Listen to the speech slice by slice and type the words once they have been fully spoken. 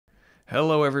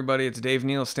Hello, everybody. It's Dave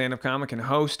Neal, stand-up comic and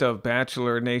host of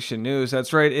Bachelor Nation News.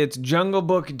 That's right, it's Jungle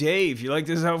Book Dave. You like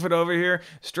this outfit over here?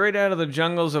 Straight out of the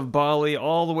jungles of Bali,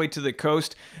 all the way to the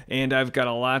coast, and I've got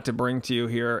a lot to bring to you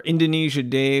here. Indonesia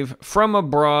Dave, from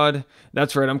abroad.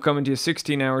 That's right, I'm coming to you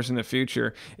 16 hours in the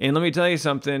future. And let me tell you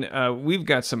something, we've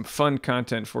got some fun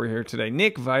content for you here today.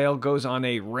 Viall goes on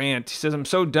a rant. He says, I'm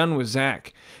so done with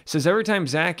Zach. He says, every time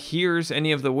Zach hears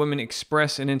any of the women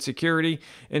express an insecurity,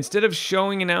 instead of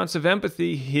showing an ounce of empathy,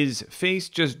 his face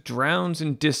just drowns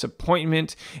in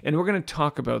disappointment. And we're going to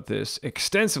talk about this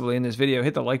extensively in this video.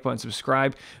 Hit the like button,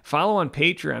 subscribe, follow on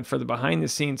Patreon for the behind the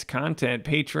scenes content,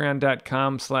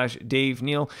 patreon.com/Dave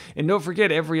Neal. And don't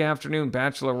forget, every afternoon,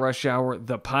 Bachelor Rush Hour,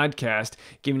 the podcast,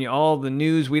 giving you all the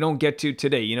news we don't get to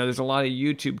today. You know, there's a lot of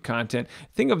YouTube content.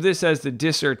 Think of this as the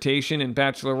dissertation, and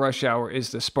Bachelor Rush Hour is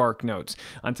the spark notes.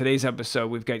 On today's episode,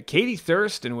 we've got Katie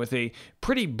Thurston with a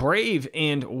pretty brave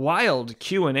and wild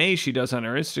Q&A she does on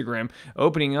her Instagram,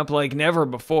 opening up like never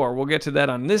before. We'll get to that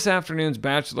on this afternoon's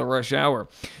Bachelor Rush Hour.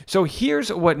 So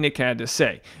here's what Nick had to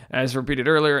say. As repeated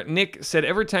earlier, Nick said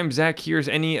every time Zach hears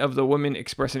any of the women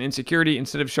express an insecurity,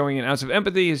 instead of showing an ounce of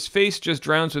empathy, his face just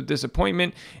drowns with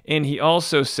disappointment. And he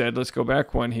also said, let's go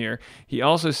back one here, he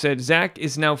also said, Zach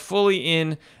is now fully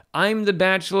in I'm the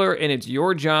Bachelor, and it's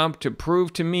your job to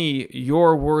prove to me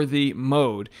you're worthy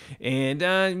mode. And,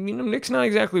 you know, Nick's not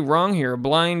exactly wrong here. A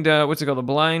blind, what's it called? A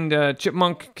blind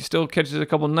chipmunk still catches a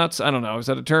couple nuts? I don't know. Is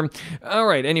that a term? All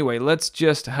right. Anyway, let's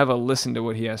just have a listen to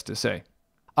what he has to say.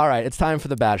 All right, it's time for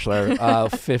The Bachelor.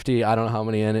 50, I don't know how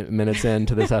many minutes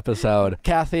into this episode.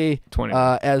 Kathy, 20.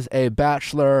 As a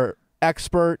Bachelor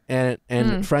expert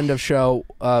and friend of show,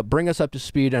 bring us up to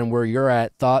speed on where you're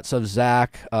at. Thoughts of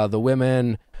Zach, the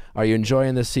women. Are you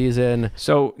enjoying this season?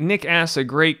 So Nick asks a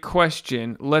great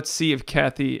question. Let's see if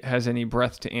Kathy has any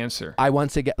breath to answer. I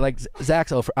once again, like,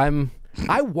 Zach's over.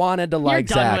 I wanted to like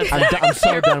Zach. I'm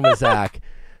so done with Zach.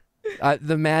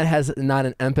 The man has not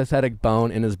an empathetic bone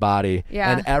in his body.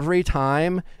 Yeah. And every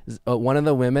time one of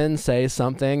the women says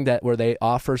something where they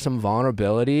offer some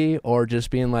vulnerability or just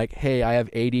being like, hey, I have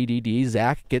ADD,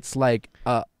 Zach gets like,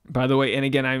 by the way, and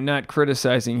again, I'm not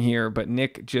criticizing here, but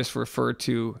Nick just referred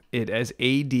to it as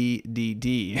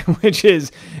ADDD, which is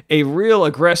a real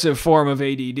aggressive form of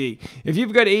ADD. If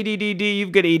you've got ADDD,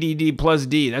 you've got ADD plus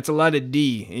D. That's a lot of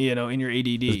D, you know, in your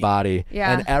ADD. His body.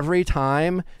 Yeah. And every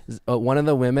time one of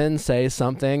the women says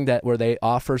something where they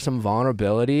offer some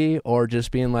vulnerability or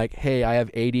just being like, hey, I have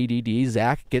ADD,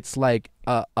 Zach gets like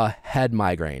a head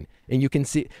migraine. And you can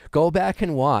see, go back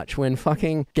and watch when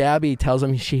fucking Gabby tells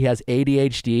him she has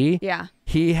ADHD. Yeah.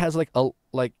 He has like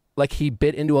he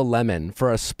bit into a lemon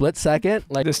for a split second.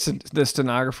 Like the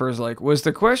stenographer is like, was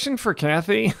the question for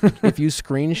Kathy? if you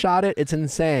screenshot it, it's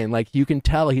insane. Like you can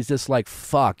tell he's just like,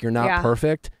 fuck, you're not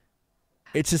perfect.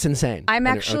 It's just insane. I'm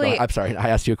actually... I'm sorry, I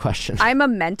asked you a question. I'm a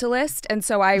mentalist, and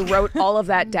so I wrote all of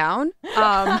that down.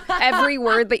 Every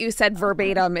word that you said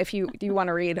verbatim, if you want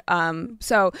to read.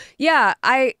 So, yeah,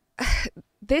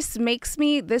 this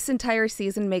entire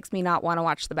season makes me not want to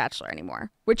watch The Bachelor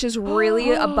anymore, which is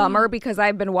really a bummer because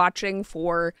I've been watching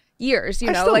for years,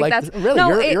 you know, like that's really,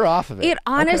 no, you're off of it. It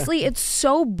honestly, it's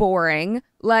so boring.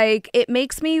 Like it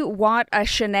makes me want a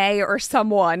Shanae or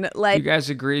someone like. You guys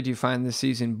agree? Do you find this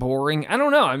season boring? I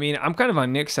don't know. I mean, I'm kind of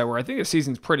on Nick's side where I think the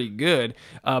season's pretty good,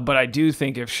 but I do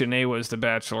think if Shanae was the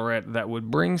Bachelorette, that would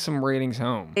bring some ratings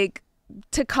home. Like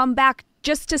to come back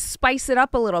just to spice it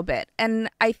up a little bit. And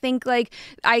I think like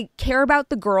I care about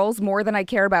the girls more than I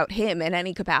care about him in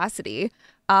any capacity.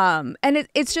 And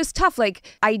it's just tough. Like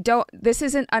this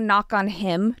isn't a knock on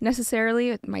him necessarily.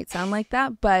 It might sound like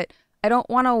that, but I don't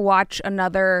want to watch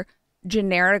another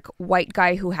generic white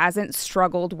guy who hasn't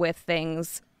struggled with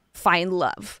things find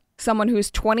love. Someone who's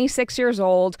 26 years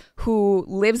old, who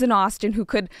lives in Austin, who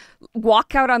could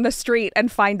walk out on the street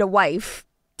and find a wife.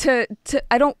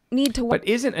 I don't need to. But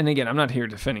isn't, and again, I'm not here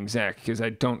defending Zach because I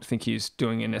don't think he's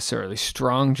doing a necessarily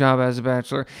strong job as a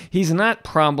Bachelor. He's not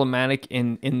problematic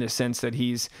in the sense that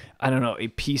he's, I don't know, a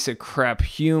piece of crap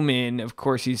human. Of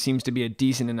course, he seems to be a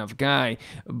decent enough guy.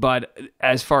 But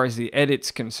as far as the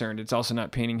edit's concerned, it's also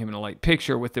not painting him in a light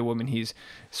picture with the woman he's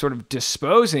sort of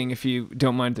disposing, if you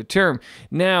don't mind the term.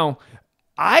 Now,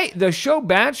 the show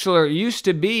Bachelor used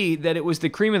to be that it was the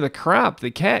cream of the crop,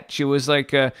 the catch. It was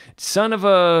like a son of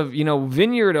a, you know,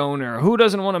 vineyard owner. Who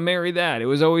doesn't want to marry that? It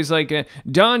was always like a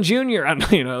Don Jr. I don't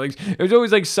know, you know, like it was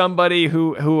always like somebody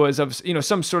who was of, you know,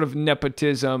 some sort of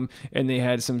nepotism, and they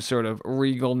had some sort of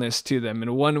regalness to them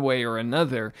in one way or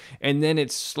another. And then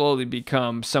it's slowly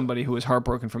become somebody who was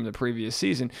heartbroken from the previous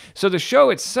season. So the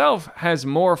show itself has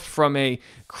morphed from a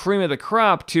cream of the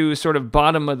crop to sort of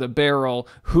bottom of the barrel,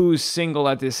 who's single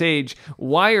at this age.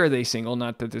 Why are they single?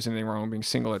 Not that there's anything wrong with being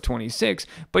single at 26,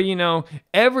 but you know,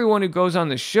 everyone who goes on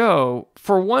the show,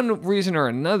 for one reason or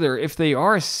another, if they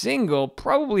are single,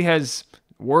 probably has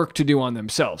work to do on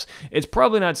themselves. It's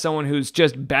probably not someone who's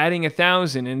just batting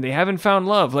 1,000 and they haven't found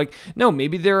love. Like, no,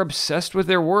 maybe they're obsessed with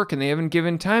their work and they haven't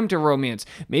given time to romance.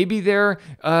 Maybe they're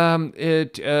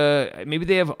maybe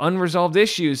they have unresolved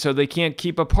issues, so they can't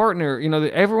keep a partner. You know,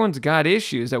 everyone's got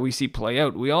issues that we see play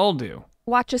out. We all do.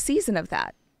 Watch a season of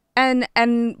that.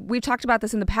 And we've talked about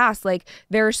this in the past. Like,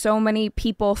 there are so many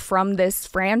people from this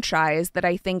franchise that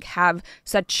I think have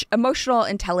such emotional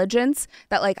intelligence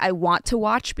that, like, I want to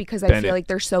watch because I feel like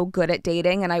they're so good at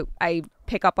dating, and I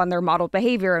pick up on their model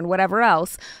behavior and whatever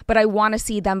else. But I want to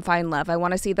see them find love. I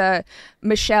want to see the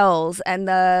Michelles and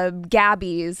the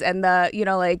Gabbies and the, you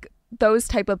know, like, those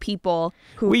type of people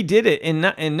who we did it. And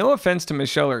no offense to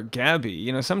Michelle or Gabby,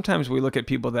 you know, sometimes we look at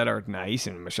people that are nice,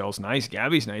 and Michelle's nice,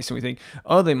 Gabby's nice, and we think,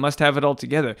 oh, they must have it all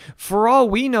together. For all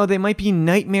we know, they might be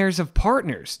nightmares of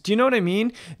partners. Do you know what I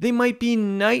mean? They might be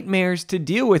nightmares to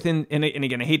deal with. And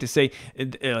again, I hate to say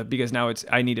because now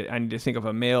I need to think of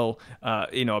a male,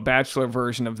 you know, a Bachelor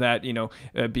version of that, you know,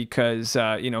 because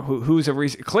you know, who's a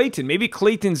reason. Clayton. Maybe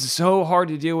Clayton's so hard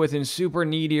to deal with and super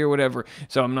needy or whatever.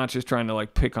 So I'm not just trying to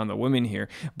like pick on the women here,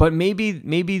 but maybe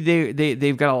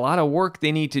they've got a lot of work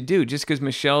they need to do. Just because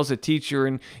Michelle's a teacher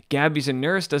and Gabby's a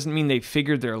nurse doesn't mean they've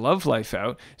figured their love life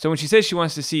out. So when she says she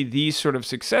wants to see these sort of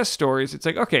success stories, it's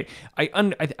like, okay,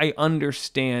 I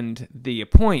understand the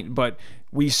point, but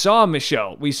we saw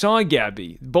Michelle, we saw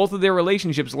Gabby. Both of their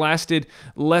relationships lasted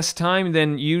less time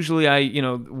than usually I, you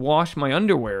know, wash my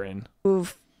underwear in.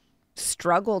 who've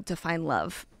struggled to find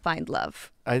love.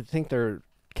 I think they're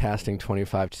casting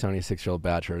 25 to 26-year-old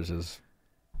bachelors is,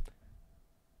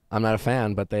 I'm not a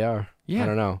fan, but they are. Yeah. I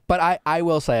don't know. But I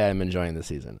will say I'm enjoying the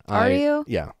season. Are you?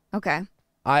 Yeah. Okay.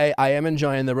 I am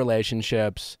enjoying the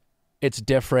relationships. It's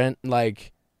different.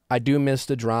 Like, I do miss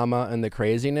the drama and the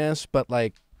craziness, but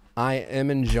like, I am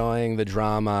enjoying the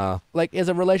drama. Like, as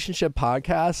a relationship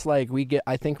podcast, like,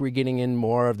 I think we're getting in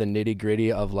more of the nitty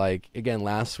gritty of, like, again,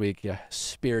 last week,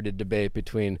 spirited debate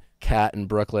between Kat and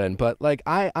Brooklyn. But like,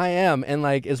 I am. And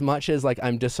like, as much as like,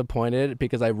 I'm disappointed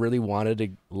because I really wanted to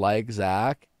like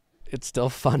Zach, it's still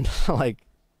fun to like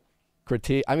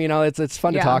critique. I mean, you know, it's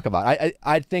fun to talk about.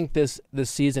 I think this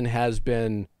season it's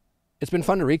been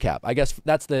fun to recap. I guess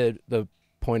that's the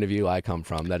point of view I come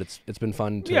from, that it's been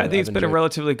fun to. Yeah, I think it's been a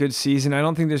relatively good season. I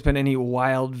don't think there's been any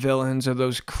wild villains or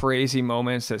those crazy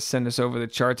moments that send us over the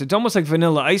charts. It's almost like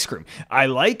vanilla ice cream. I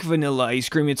like vanilla ice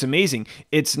cream. It's amazing.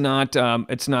 It's not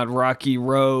Rocky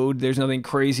Road. There's nothing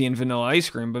crazy in vanilla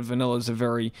ice cream, but vanilla is a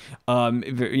very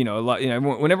you know, a lot, you know,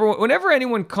 whenever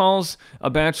anyone calls a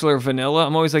Bachelor vanilla,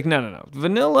 I'm always like, no.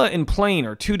 Vanilla and plain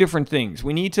are two different things.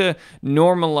 We need to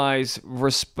normalize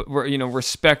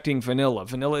respecting vanilla.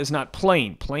 Vanilla is not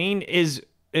plain. Plain is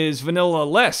vanilla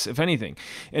less, if anything.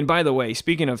 And by the way,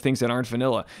 speaking of things that aren't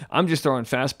vanilla, I'm just throwing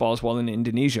fastballs while in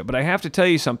Indonesia. But I have to tell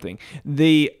you something.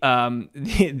 The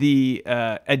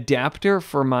adapter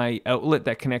for my outlet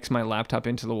that connects my laptop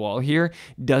into the wall here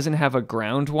doesn't have a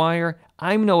ground wire.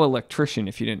 I'm no electrician,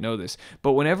 if you didn't know this.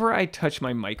 But whenever I touch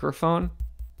my microphone,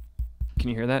 can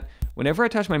you hear that? Whenever I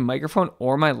touch my microphone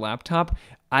or my laptop,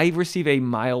 I receive a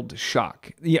mild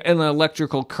shock. An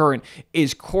electrical current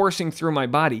is coursing through my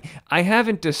body. I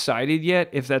haven't decided yet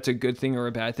if that's a good thing or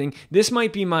a bad thing. This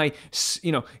might be my,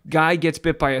 you know, guy gets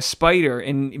bit by a spider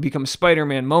and becomes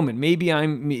Spider-Man moment. Maybe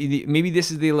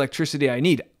this is the electricity I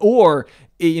need, or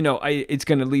you know, it's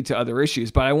going to lead to other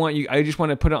issues. But I just want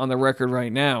to put it on the record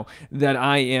right now that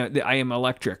I am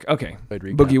electric. Okay,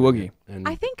 boogie woogie.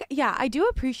 I think, yeah, I do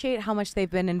appreciate how much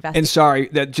they've been investing. And sorry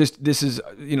this is,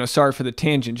 you know, sorry for the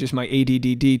tangent, just my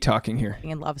ADD talking here.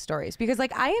 In love stories, because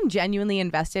like I am genuinely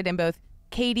invested in both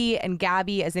Katie and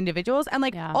Gabby as individuals, and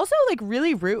like also like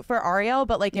really root for Ariel,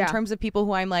 but like in terms of people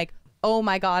who I'm like, oh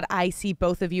my God, I see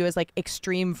both of you as like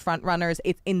extreme front runners.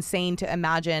 It's insane to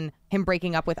imagine him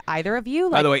breaking up with either of you.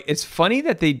 Like, by the way, it's funny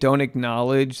that they don't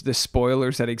acknowledge the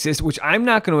spoilers that exist, which I'm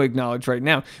not going to acknowledge right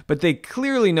now, but they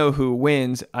clearly know who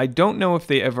wins. I don't know if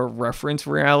they ever reference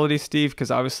Reality Steve, because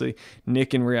obviously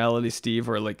Nick and Reality Steve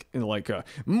are like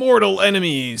mortal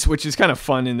enemies, which is kind of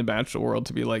fun in the Bachelor world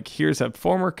to be like, here's a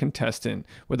former contestant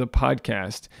with a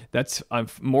podcast that's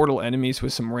mortal enemies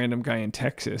with some random guy in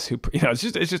Texas who, you know, it's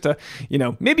just a, you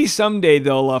know, maybe someday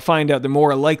they'll find out they're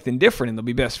more alike than different and they'll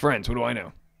be best friends. What do I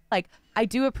know? Like, I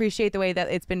do appreciate the way that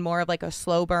it's been more of like a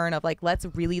slow burn of like, let's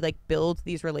really like build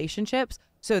these relationships.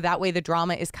 So that way the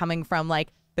drama is coming from like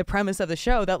the premise of the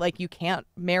show that like you can't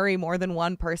marry more than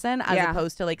one person, as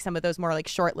opposed to like some of those more like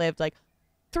short-lived like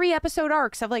 3-episode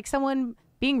arcs of like someone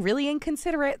being really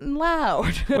inconsiderate and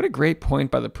loud. What a great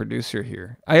point by the producer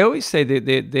here. I always say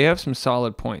they have some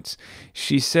solid points.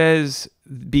 She says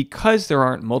because there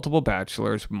aren't multiple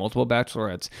bachelors, multiple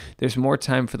bachelorettes, there's more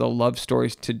time for the love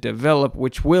stories to develop,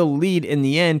 which will lead in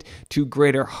the end to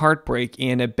greater heartbreak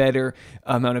and a better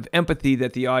amount of empathy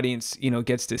that the audience,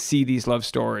 gets to see these love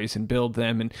stories and build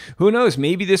them. And who knows,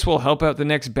 maybe this will help out the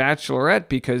next bachelorette,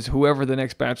 because whoever the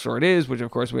next bachelorette is, which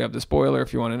of course we have the spoiler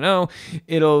if you want to know,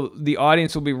 the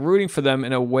audience will be rooting for them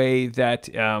in a way that,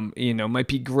 might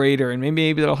be greater, and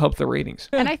maybe that'll help the ratings.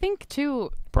 And I think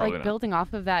too, Probably not. Building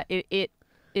off of that, it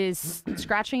is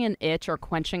scratching an itch or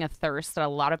quenching a thirst that a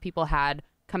lot of people had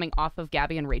coming off of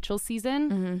Gabby and Rachel's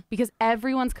season, because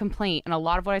everyone's complaint and a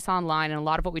lot of what I saw online and a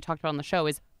lot of what we talked about on the show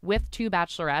is with 2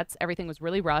 bachelorettes, everything was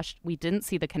really rushed. We didn't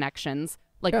see the connections.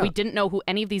 We didn't know who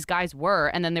any of these guys were.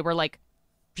 And then they were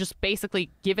just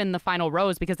basically given the final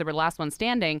rose because they were the last one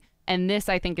standing. And this,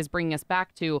 I think, is bringing us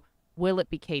back to, will it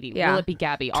be Katie? Yeah. Will it be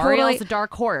Gabby? Totally. Ariel's a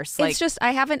dark horse. It's just,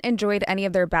 I haven't enjoyed any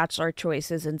of their bachelor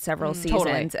choices in several seasons.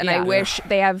 Totally. And Yeah. I wish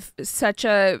they have such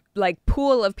a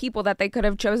pool of people that they could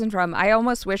have chosen from. I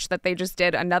almost wish that they just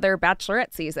did another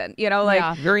bachelorette season,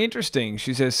 Yeah. Very interesting.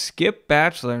 She says, skip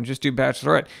Bachelor and just do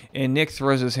Bachelorette. And Nick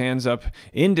throws his hands up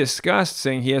in disgust,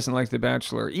 saying he hasn't liked The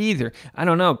Bachelor either. I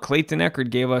don't know. Clayton Echard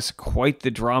gave us quite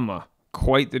the drama.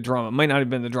 It might not have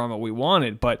been the drama we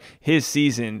wanted, but his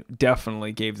season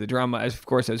definitely gave the drama. Of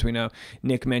course, as we know,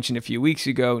 Nick mentioned a few weeks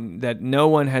ago that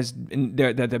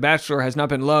that The Bachelor has not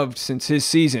been loved since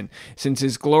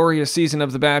his glorious season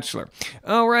of The Bachelor.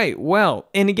 All right, well,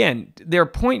 and again, their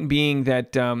point being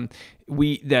that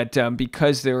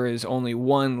because there is only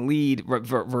one lead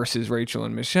versus Rachel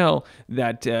and Michelle,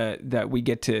 that we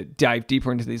get to dive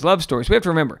deeper into these love stories. We have to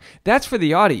remember that's for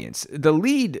the audience. The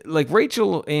lead, like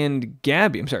Rachel and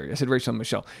Gabby. I'm sorry, I said Rachel and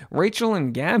Michelle. Rachel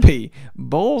and Gabby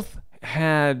both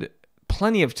had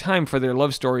plenty of time for their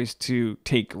love stories to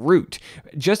take root.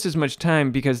 Just as much time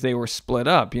because they were split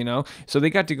up, So they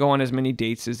got to go on as many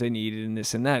dates as they needed and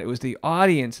this and that. It was the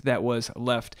audience that was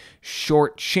left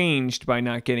shortchanged by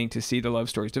not getting to see the love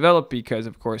stories develop because,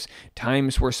 of course,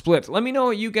 times were split. Let me know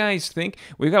what you guys think.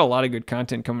 We've got a lot of good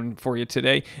content coming for you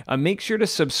today. Make sure to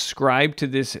subscribe to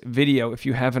this video if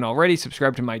you haven't already.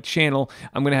 Subscribe to my channel.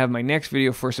 I'm going to have my next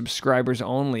video for subscribers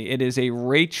only. It is a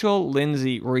Rachel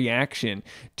Lindsay reaction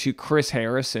to Chris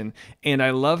Harrison, and I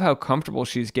love how comfortable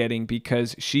she's getting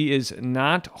because she is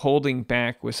not holding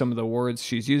back with some of the words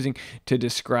she's using to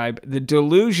describe the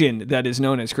delusion that is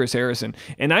known as Chris Harrison.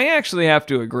 And I actually have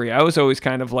to agree. I was always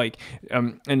kind of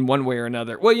in one way or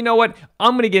another. Well, you know what?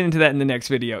 I'm going to get into that in the next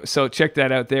video, so check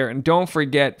that out there. And don't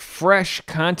forget, fresh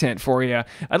content for you,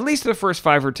 at least the first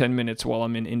 5 or 10 minutes while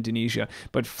I'm in Indonesia,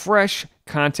 but fresh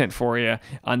content for you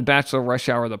on Bachelor Rush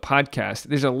Hour, the podcast.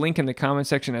 There's a link in the comment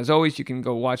section. As always, you can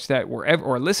go watch that wherever,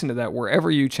 or listen to that wherever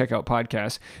you check out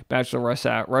podcasts. Bachelor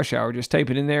Rush Hour, just type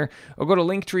it in there, or go to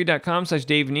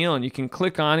linktree.com/Dave Neal, and you can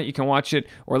click on it. You can watch it,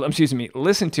 or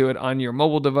listen to it on your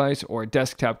mobile device or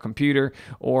desktop computer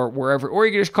or wherever, or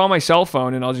you can just call my cell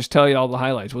phone and I'll just tell you all the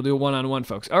highlights. We'll do it one-on-one,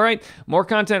 folks. All right, more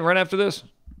content right after this.